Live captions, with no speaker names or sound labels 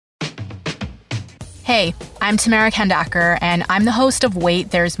Hey, I'm Tamara Kandaker, and I'm the host of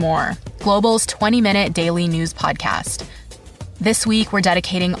Wait, There's More, Global's 20-minute daily news podcast. This week, we're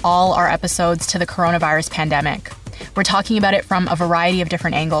dedicating all our episodes to the coronavirus pandemic. We're talking about it from a variety of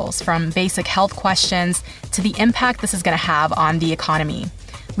different angles, from basic health questions to the impact this is going to have on the economy.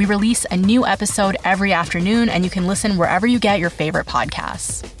 We release a new episode every afternoon, and you can listen wherever you get your favorite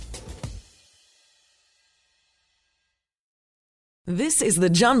podcasts. This is the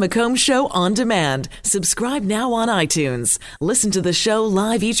John McComb Show on demand. Subscribe now on iTunes. Listen to the show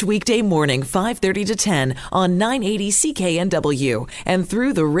live each weekday morning, 5:30 to 10 on 980 CKNW and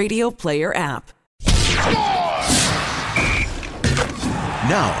through the Radio Player app.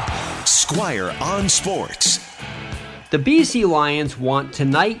 Now, Squire on Sports. The BC Lions want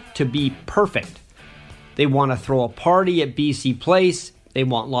tonight to be perfect. They want to throw a party at BC Place. They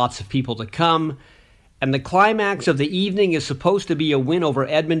want lots of people to come. And the climax of the evening is supposed to be a win over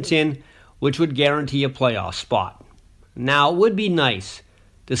Edmonton, which would guarantee a playoff spot. Now, it would be nice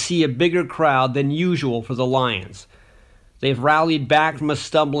to see a bigger crowd than usual for the Lions. They've rallied back from a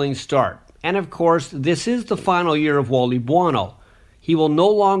stumbling start. And of course, this is the final year of Wally Buono. He will no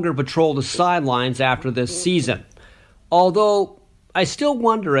longer patrol the sidelines after this season. Although, I still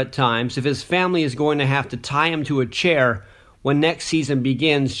wonder at times if his family is going to have to tie him to a chair when next season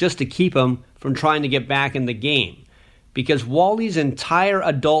begins just to keep him from trying to get back in the game. Because Wally's entire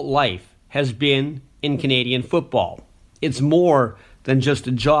adult life has been in Canadian football. It's more than just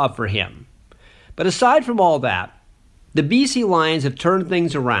a job for him. But aside from all that, the BC Lions have turned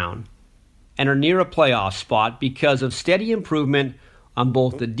things around and are near a playoff spot because of steady improvement on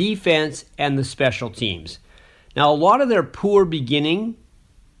both the defense and the special teams. Now, a lot of their poor beginning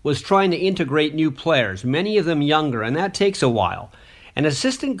was trying to integrate new players, many of them younger, and that takes a while. And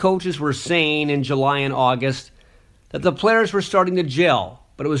assistant coaches were saying in July and August that the players were starting to gel,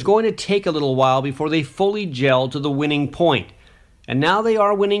 but it was going to take a little while before they fully gelled to the winning point. And now they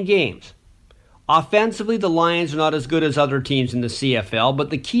are winning games. Offensively, the Lions are not as good as other teams in the CFL, but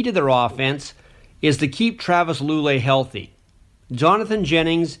the key to their offense is to keep Travis Lulay healthy. Jonathan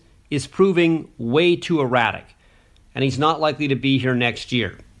Jennings is proving way too erratic, and he's not likely to be here next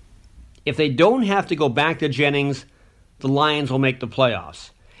year. If they don't have to go back to Jennings, the Lions will make the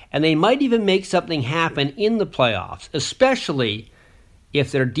playoffs. And they might even make something happen in the playoffs, especially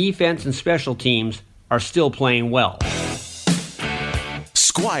if their defense and special teams are still playing well.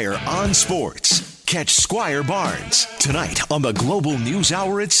 Squire on Sports. Catch Squire Barnes tonight on the Global News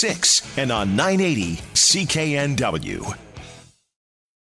Hour at 6 and on 980 CKNW.